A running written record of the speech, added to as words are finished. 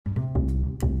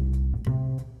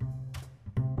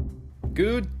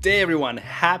Good day, everyone.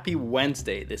 Happy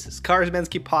Wednesday. This is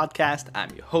Karsmansky Podcast. I'm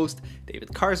your host, David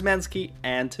Karsmansky,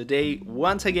 and today,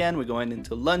 once again, we're going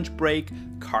into lunch break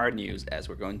car news as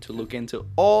we're going to look into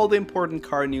all the important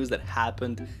car news that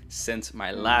happened since my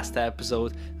last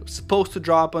episode. It was supposed to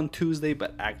drop on Tuesday,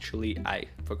 but actually I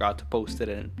forgot to post it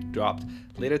and it dropped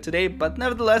later today. But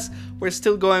nevertheless, we're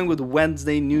still going with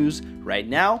Wednesday news right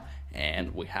now.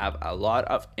 And we have a lot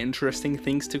of interesting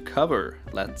things to cover.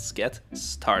 Let's get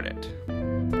started.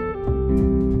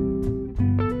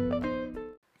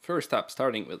 First up,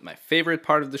 starting with my favorite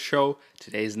part of the show.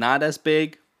 Today's not as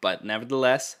big, but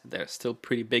nevertheless, there's still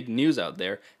pretty big news out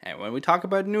there. And when we talk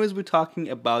about news, we're talking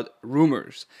about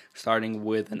rumors, starting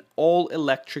with an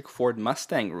all-electric Ford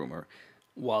Mustang rumor.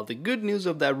 While the good news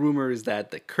of that rumor is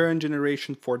that the current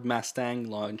generation Ford Mustang,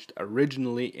 launched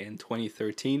originally in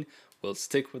 2013, will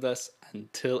stick with us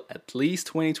until at least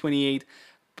 2028,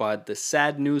 but the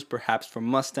sad news perhaps for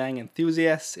Mustang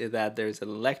enthusiasts is that there's an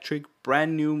electric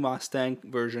brand new Mustang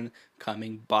version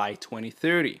coming by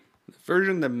 2030. The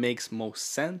version that makes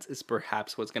most sense is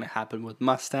perhaps what's going to happen with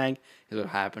Mustang is what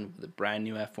happened with the brand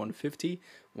new F-150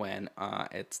 when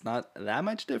it's not that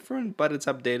much different, but it's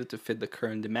updated to fit the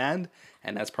current demand,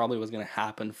 and that's probably what's going to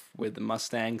happen with the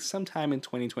Mustang sometime in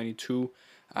 2022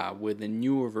 with the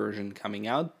newer version coming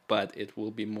out, but it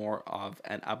will be more of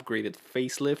an upgraded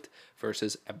facelift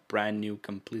versus a brand new,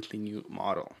 completely new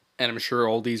model. And I'm sure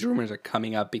all these rumors are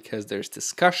coming up because there's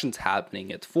discussions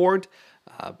happening at Ford,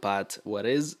 but what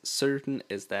is certain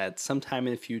is that sometime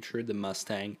in the future the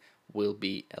Mustang will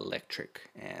be electric,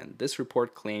 and this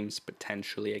report claims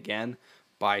potentially again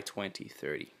by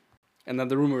 2030.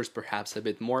 Another rumor is perhaps a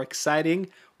bit more exciting,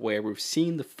 where we've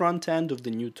seen the front end of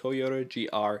the new Toyota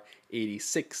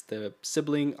GR86, the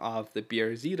sibling of the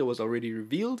BRZ that was already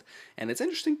revealed, and it's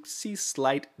interesting to see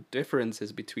slight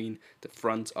differences between the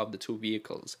fronts of the two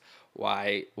vehicles.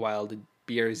 While the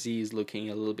BRZ is looking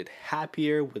a little bit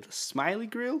happier with a smiley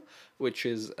grille, which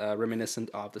is reminiscent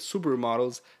of the Subaru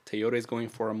models, Toyota is going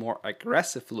for a more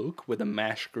aggressive look with a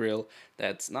mesh grille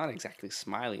that's not exactly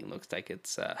smiling. It looks like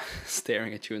it's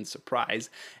staring at you in surprise,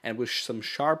 and with some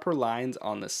sharper lines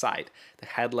on the side. The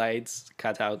headlights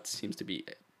cutout seems to be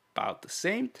about the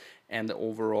same, and the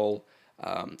overall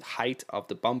height of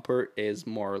the bumper is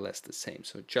more or less the same.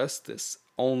 So just this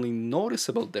only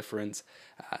noticeable difference,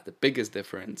 the biggest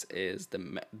difference is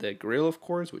the grille, of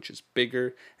course, which is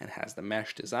bigger and has the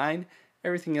mesh design.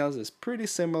 Everything else is pretty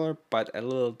similar, but a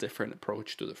little different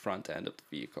approach to the front end of the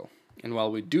vehicle. And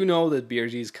while we do know that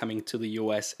BRZ is coming to the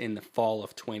US in the fall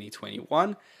of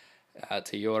 2021,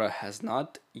 Toyota has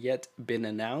not yet been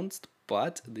announced,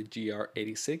 but the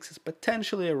GR86 is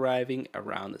potentially arriving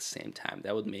around the same time.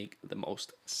 That would make the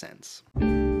most sense.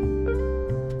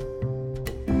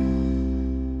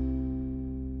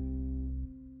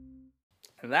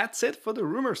 And that's it for the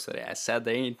rumors today. I said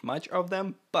there ain't much of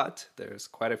them, but there's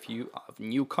quite a few of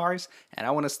new cars, and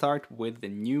I want to start with the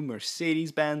new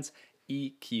Mercedes-Benz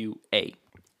EQA.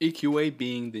 EQA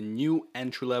being the new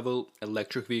entry-level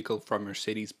electric vehicle from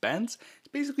Mercedes-Benz. It's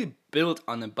basically built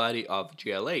on the body of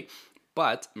GLA,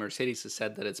 but Mercedes has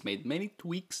said that it's made many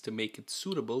tweaks to make it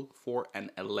suitable for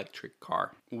an electric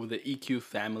car. With the EQ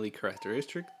family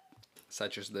characteristic,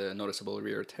 such as the noticeable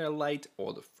rear tail light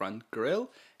or the front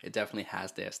grille, it definitely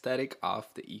has the aesthetic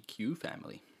of the EQ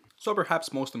family. So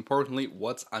perhaps most importantly,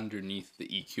 what's underneath the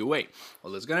EQA?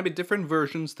 Well, there's going to be different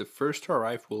versions. The first to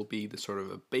arrive will be the sort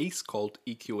of a base called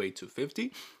EQA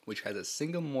 250, which has a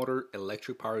single motor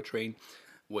electric powertrain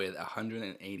with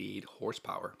 188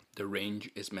 horsepower. The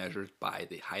range is measured by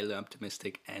the highly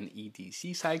optimistic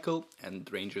NEDC cycle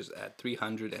and ranges at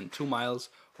 302 miles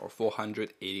or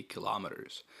 480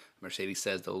 kilometers. Mercedes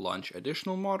says they'll launch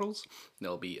additional models.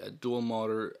 There'll be a dual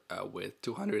motor with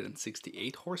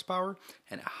 268 horsepower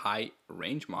and a high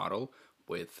range model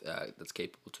with that's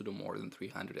capable to do more than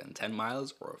 310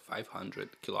 miles or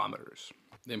 500 kilometers.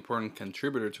 The important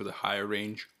contributor to the higher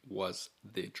range was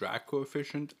the drag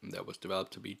coefficient that was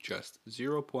developed to be just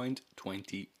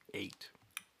 0.28.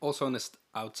 Also on the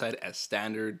outside as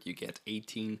standard, you get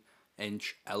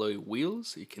 18-inch alloy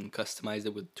wheels. You can customize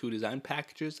it with two design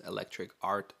packages, Electric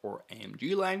Art or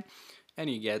AMG line, and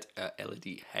you get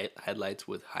LED headlights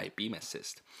with high beam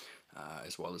assist,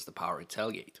 as well as the power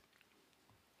tailgate.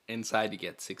 Inside you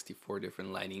get 64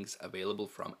 different lightings available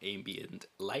from ambient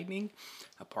lighting,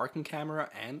 a parking camera,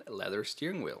 and a leather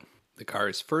steering wheel. The car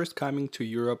is first coming to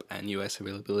Europe and US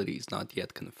availability is not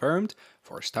yet confirmed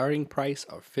for a starting price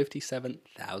of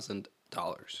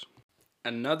 $57,000.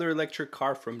 Another electric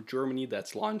car from Germany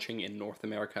that's launching in North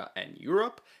America and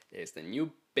Europe is the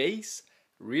new base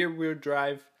rear-wheel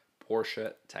drive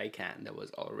Porsche Taycan that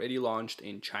was already launched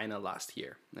in China last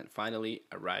year and finally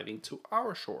arriving to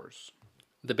our shores.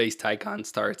 The base Taycan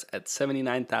starts at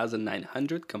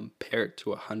 79,900 compared to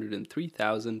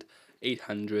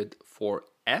 103,800 for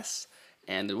S,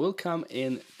 and it will come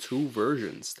in two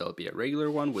versions. There'll be a regular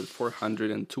one with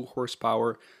 402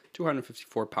 horsepower,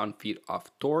 254 pound-feet of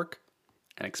torque,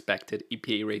 an expected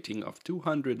EPA rating of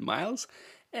 200 miles,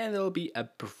 and there'll be a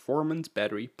performance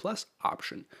battery plus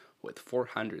option with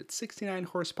 469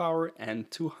 horsepower and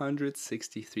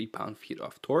 263 pound-feet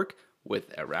of torque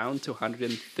with around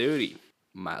 230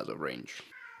 miles of range.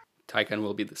 Taycan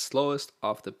will be the slowest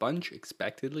of the bunch,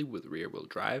 expectedly with rear-wheel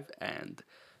drive and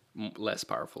less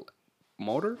powerful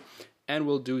motor, and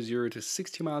will do 0 to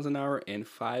 60 miles an hour in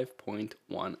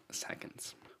 5.1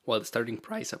 seconds. While the starting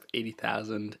price of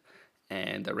 80,000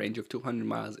 and a range of 200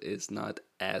 miles is not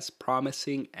as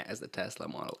promising as the Tesla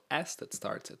Model S that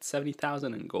starts at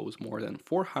 70,000 and goes more than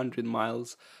 400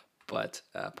 miles, but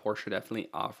Porsche definitely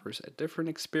offers a different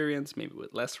experience, maybe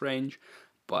with less range,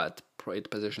 but it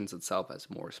positions itself as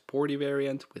a more sporty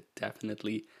variant with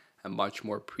definitely a much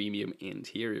more premium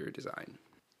interior design.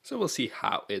 So we'll see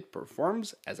how it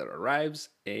performs as it arrives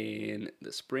in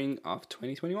the spring of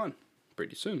 2021,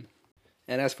 pretty soon.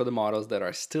 And as for the models that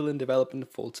are still in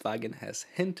development, Volkswagen has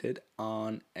hinted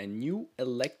on a new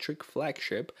electric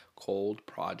flagship called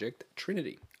Project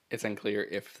Trinity. It's unclear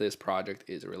if this project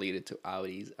is related to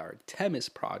Audi's Artemis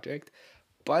project,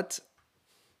 but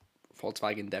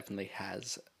Volkswagen definitely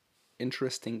has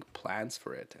interesting plans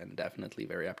for it and definitely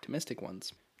very optimistic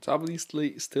ones. It's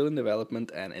obviously still in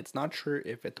development and it's not sure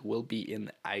if it will be in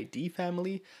the ID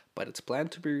family, but it's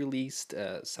planned to be released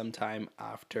sometime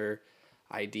after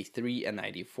ID3 and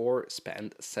ID4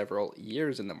 spent several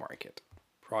years in the market.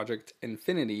 Project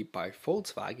Infinity by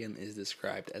Volkswagen is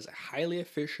described as a highly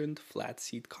efficient flat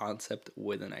seat concept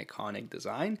with an iconic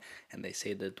design, and they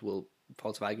say that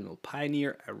Volkswagen will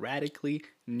pioneer a radically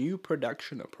new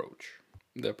production approach.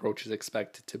 The approach is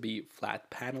expected to be flat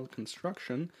panel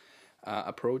construction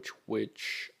approach,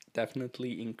 which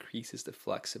definitely increases the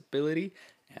flexibility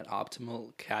and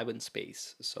optimal cabin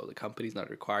space. So the company is not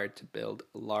required to build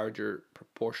larger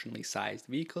proportionally sized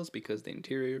vehicles because the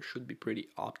interior should be pretty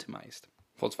optimized.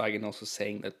 Volkswagen also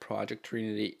saying that Project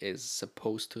Trinity is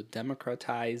supposed to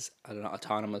democratize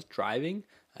autonomous driving.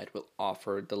 It will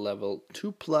offer the level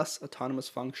 2 plus autonomous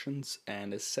functions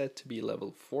and is said to be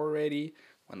level 4 ready.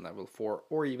 When level 4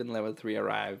 or even level 3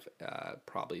 arrive,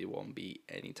 probably won't be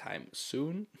anytime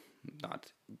soon,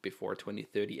 not before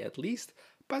 2030 at least,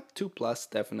 but 2 plus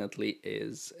definitely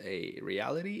is a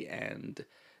reality, and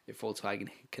if Volkswagen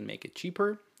can make it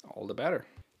cheaper, all the better.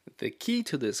 The key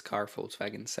to this car,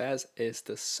 Volkswagen says, is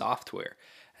the software,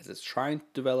 as it's trying to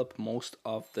develop most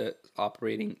of the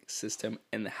operating system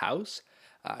in-house,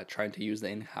 trying to use the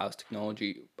in-house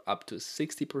technology up to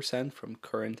 60% from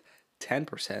current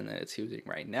 10% that it's using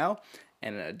right now.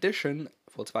 And in addition,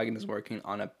 Volkswagen is working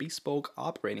on a bespoke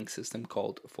operating system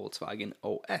called Volkswagen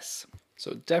OS.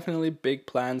 So definitely big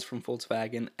plans from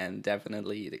Volkswagen, and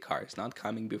definitely the car is not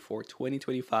coming before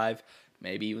 2025,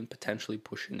 maybe even potentially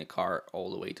pushing the car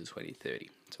all the way to 2030.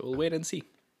 So we'll wait and see.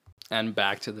 And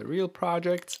back to the real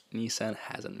projects, Nissan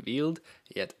has unveiled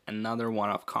yet another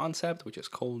one-off concept, which is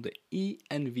called the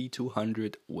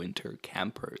ENV200 Winter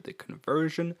Camper, the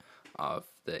conversion of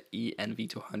the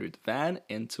ENV200 van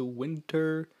into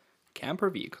winter camper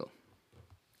vehicle.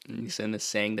 Nissan is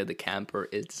saying that the camper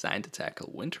is designed to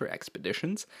tackle winter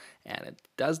expeditions, and it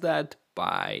does that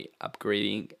by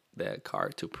upgrading the car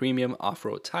to premium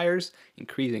off-road tires,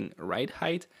 increasing ride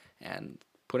height, and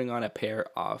putting on a pair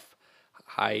of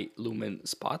high lumen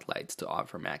spotlights to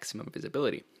offer maximum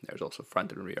visibility. There's also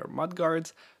front and rear mud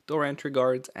guards, door entry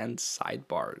guards, and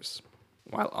sidebars.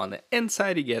 While on the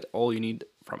inside you get all you need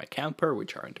from a camper,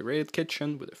 which are integrated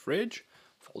kitchen with a fridge,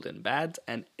 fold-in beds,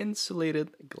 and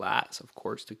insulated glass, of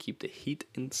course, to keep the heat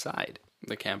inside.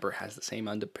 The camper has the same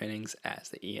underpinnings as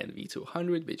the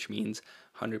ENV200, which means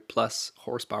 100 plus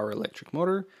horsepower electric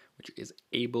motor, which is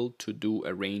able to do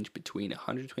a range between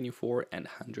 124 and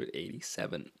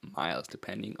 187 miles,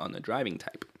 depending on the driving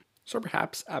type. So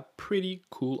perhaps a pretty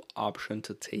cool option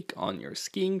to take on your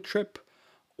skiing trip,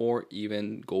 or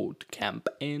even go to camp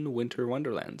in winter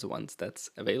wonderlands once that's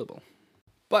available.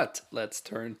 But let's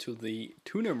turn to the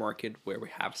tuner market, where we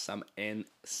have some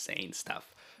insane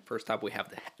stuff. First up, we have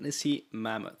the Hennessy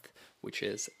Mammoth, which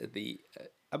is the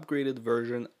upgraded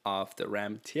version of the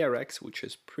Ram TRX, which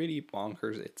is pretty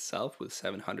bonkers itself, with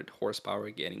 700 horsepower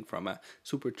getting from a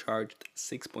supercharged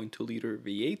 6.2 liter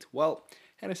V8. Well,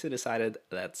 Hennessy decided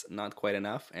that's not quite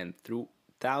enough and threw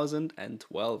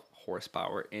 1,012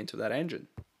 horsepower into that engine.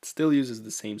 It still uses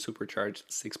the same supercharged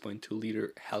 6.2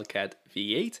 liter Hellcat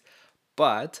V8,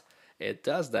 but it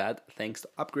does that thanks to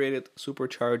upgraded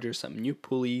superchargers, some new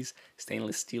pulleys,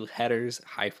 stainless steel headers,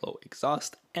 high flow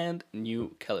exhaust, and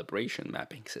new calibration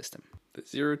mapping system. The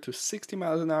 0 to 60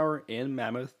 miles an hour in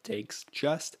Mammoth takes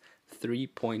just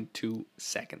 3.2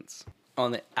 seconds.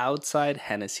 On the outside,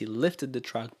 Hennessy lifted the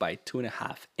truck by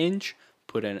 2.5 inch,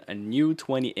 put in a new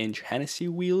 20-inch Hennessy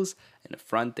wheels. In the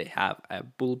front, they have a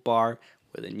bull bar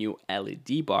with a new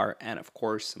LED bar and, of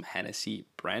course, some Hennessy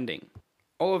branding.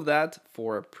 All of that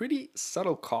for a pretty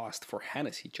subtle cost for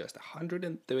Hennessy, just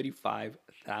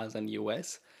 135,000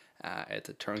 US. It's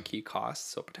a turnkey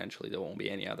cost, so potentially there won't be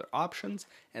any other options,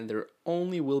 and there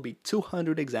only will be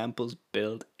 200 examples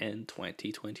built in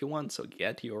 2021, so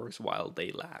get yours while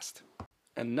they last.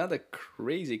 Another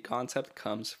crazy concept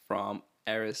comes from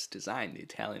Ares Design, the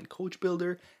Italian coach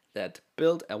builder that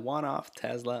built a one-off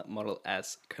Tesla Model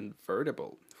S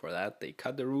convertible. For that, they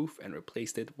cut the roof and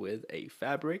replaced it with a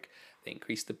fabric. They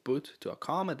increased the boot to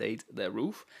accommodate the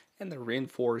roof, and they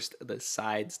reinforced the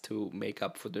sides to make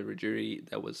up for the rigidity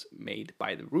that was made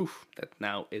by the roof that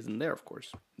now isn't there, of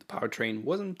course. The powertrain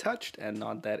wasn't touched, and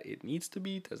not that it needs to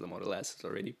be. Tesla Model S is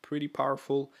already pretty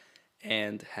powerful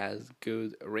and has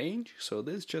good range, so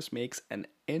this just makes an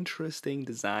interesting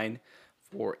design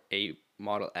for a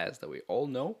Model S that we all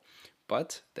know.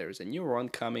 But there's a new one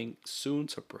coming soon,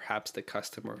 so perhaps the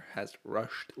customer has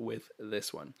rushed with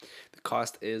this one. The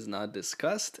cost is not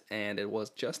discussed, and it was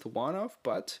just a one-off,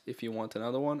 but if you want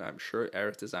another one, I'm sure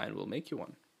Ares Design will make you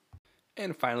one.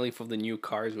 And finally, for the new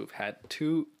cars, we've had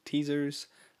two teasers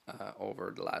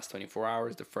over the last 24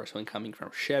 hours. The first one coming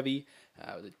from Chevy,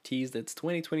 the teased its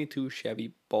 2022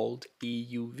 Chevy Bolt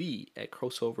EUV, a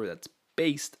crossover that's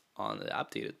based on the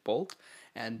updated Bolt,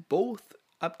 and both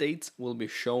updates will be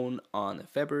shown on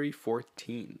February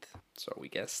 14th. So we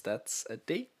guess that's a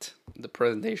date. The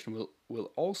presentation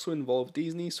will also involve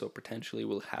Disney, so potentially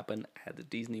will happen at the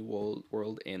Disney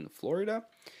World in Florida,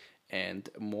 and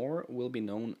more will be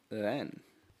known then.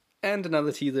 And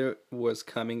another teaser was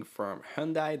coming from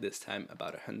Hyundai, this time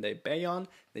about a Hyundai Bayon,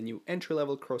 the new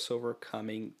entry-level crossover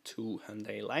coming to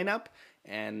Hyundai lineup.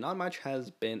 And not much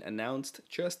has been announced,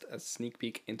 just a sneak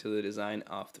peek into the design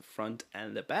of the front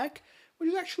and the back, which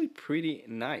is actually pretty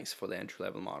nice for the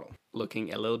entry-level model.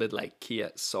 Looking a little bit like Kia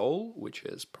Soul, which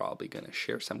is probably going to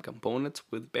share some components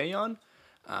with Bayon.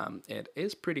 It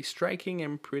is pretty striking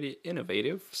and pretty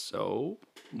innovative, so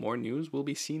more news will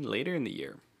be seen later in the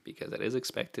year, because it is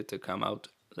expected to come out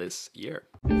this year.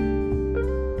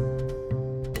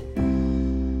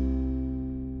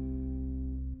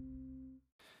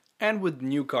 And with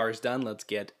new cars done, let's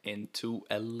get into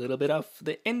a little bit of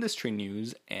the industry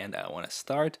news, and I want to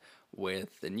start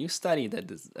with the new study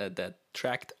that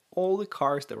tracked all the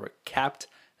cars that were kept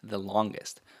the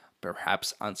longest.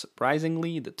 Perhaps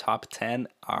unsurprisingly, the top 10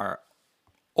 are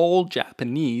all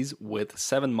Japanese, with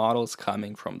 7 models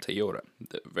coming from Toyota.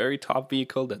 The very top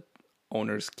vehicle that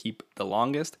owners keep the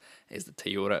longest is the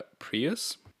Toyota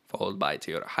Prius, followed by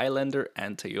Toyota Highlander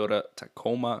and Toyota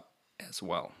Tacoma as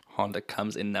well. Honda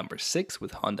comes in number 6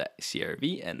 with Honda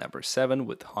CR-V, and number 7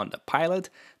 with Honda Pilot.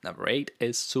 Number 8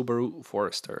 is Subaru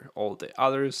Forester. All the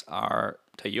others are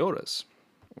Toyotas.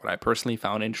 What I personally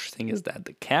found interesting is that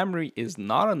the Camry is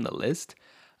not on the list,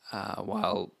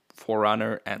 while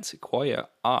 4Runner and Sequoia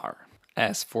are.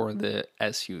 As for the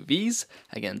SUVs,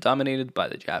 again dominated by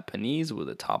the Japanese, with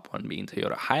the top one being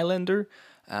Toyota Highlander,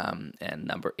 and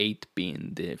number 8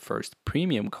 being the first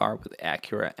premium car with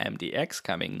Acura MDX,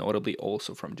 coming notably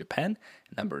also from Japan.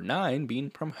 Number 9 being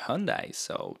from Hyundai,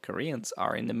 so Koreans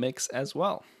are in the mix as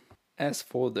well. As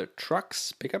for the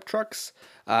trucks, pickup trucks,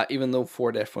 even though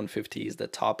Ford F-150 is the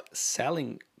top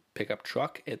selling pickup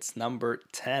truck, it's number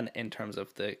 10 in terms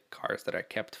of the cars that are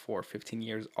kept for 15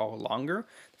 years or longer.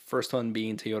 The first one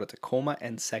being Toyota Tacoma,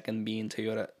 and second being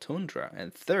Toyota Tundra,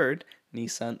 and third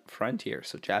Nissan Frontier.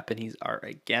 So Japanese are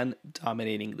again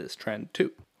dominating this trend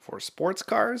too. For sports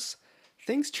cars,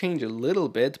 things change a little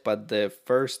bit, but the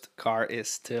first car is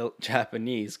still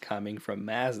Japanese, coming from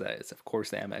Mazda. It's of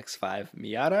course the MX-5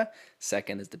 Miata.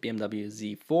 Second is the BMW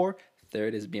Z4.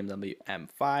 Third is BMW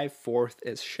M5. Fourth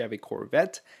is Chevy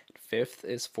Corvette. Fifth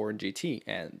is Ford GT.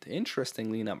 And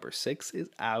interestingly, number 6 is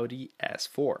Audi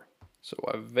S4. So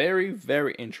a very,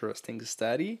 very interesting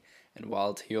study. And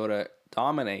while Toyota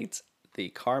dominates the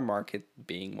car market,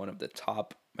 being one of the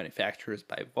top manufacturers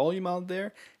by volume out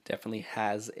there, definitely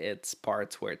has its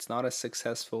parts where it's not as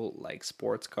successful like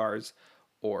sports cars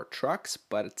or trucks,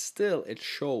 but it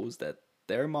shows that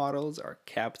their models are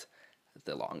kept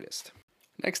the longest.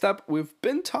 Next up, we've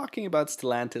been talking about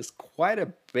Stellantis quite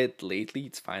a bit lately.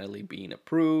 It's finally being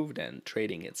approved and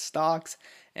trading its stocks,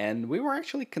 and we were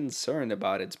actually concerned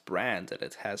about its brand, that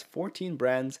it has 14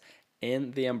 brands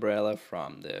in the umbrella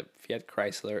from the Fiat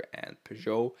Chrysler and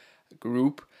Peugeot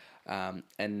group.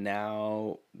 And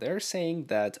now they're saying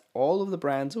that all of the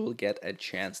brands will get a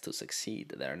chance to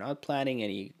succeed. They're not planning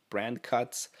any brand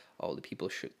cuts. All the people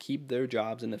should keep their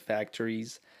jobs in the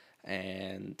factories,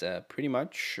 and pretty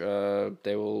much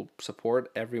they will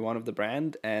support every one of the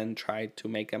brand and try to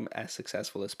make them as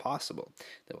successful as possible.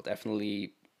 They will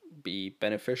definitely be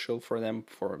beneficial for them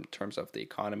for in terms of the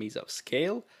economies of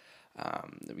scale.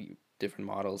 Different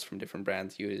models from different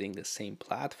brands using the same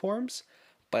platforms,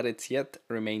 but it's yet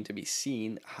remain to be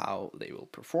seen how they will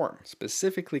perform,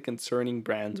 specifically concerning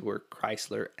brands were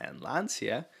Chrysler and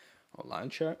Lancia, or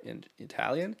Lancia in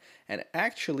Italian. And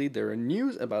actually there are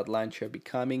news about Lancia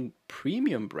becoming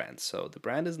premium brand, so the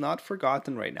brand is not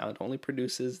forgotten right now. It only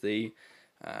produces the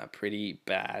pretty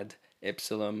bad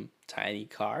Ypsilon tiny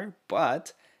car,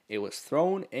 but it was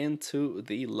thrown into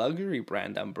the luxury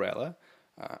brand umbrella,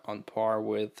 on par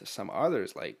with some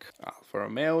others like Alfa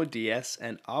Romeo, DS,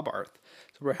 and Abarth.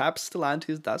 So perhaps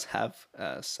Stellantis does have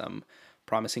some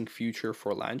promising future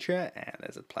for Lancia, and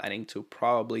is it planning to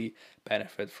probably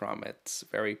benefit from its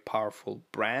very powerful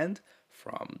brand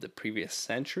from the previous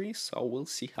century. So we'll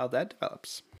see how that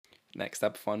develops. Next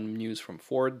up, fun news from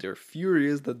Ford. They're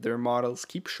furious that their models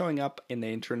keep showing up in the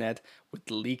internet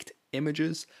with leaked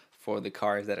images for the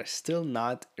cars that are still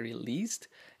not released,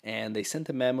 and they sent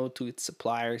a memo to its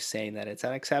suppliers saying that it's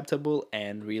unacceptable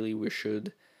and really we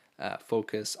should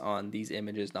focus on these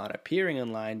images not appearing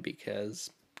online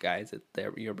because, guys,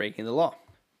 you're breaking the law.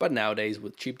 But nowadays,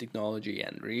 with cheap technology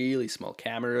and really small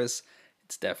cameras,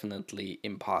 it's definitely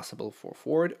impossible for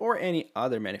Ford or any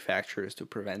other manufacturers to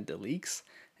prevent the leaks,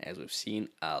 as we've seen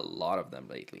a lot of them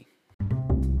lately.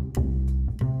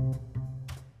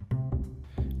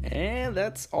 And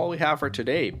that's all we have for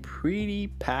today. Pretty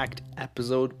packed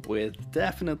episode with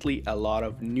definitely a lot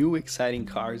of new exciting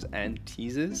cars and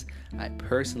teases. I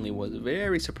personally was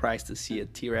very surprised to see a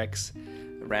T-Rex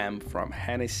Ram from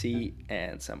Hennessy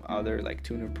and some other like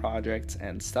tuner projects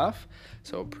and stuff.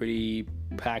 So pretty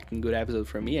packed and good episode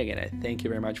for me. Again, I thank you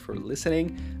very much for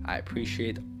listening. I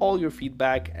appreciate all your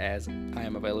feedback, as I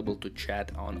am available to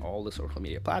chat on all the social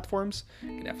media platforms. You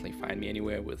can definitely find me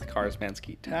anywhere with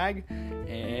Carsmansky tag.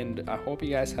 And I hope you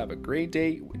guys have a great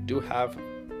day. We do have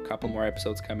a couple more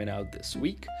episodes coming out this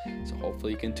week, so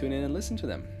hopefully you can tune in and listen to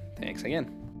them. Thanks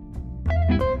again.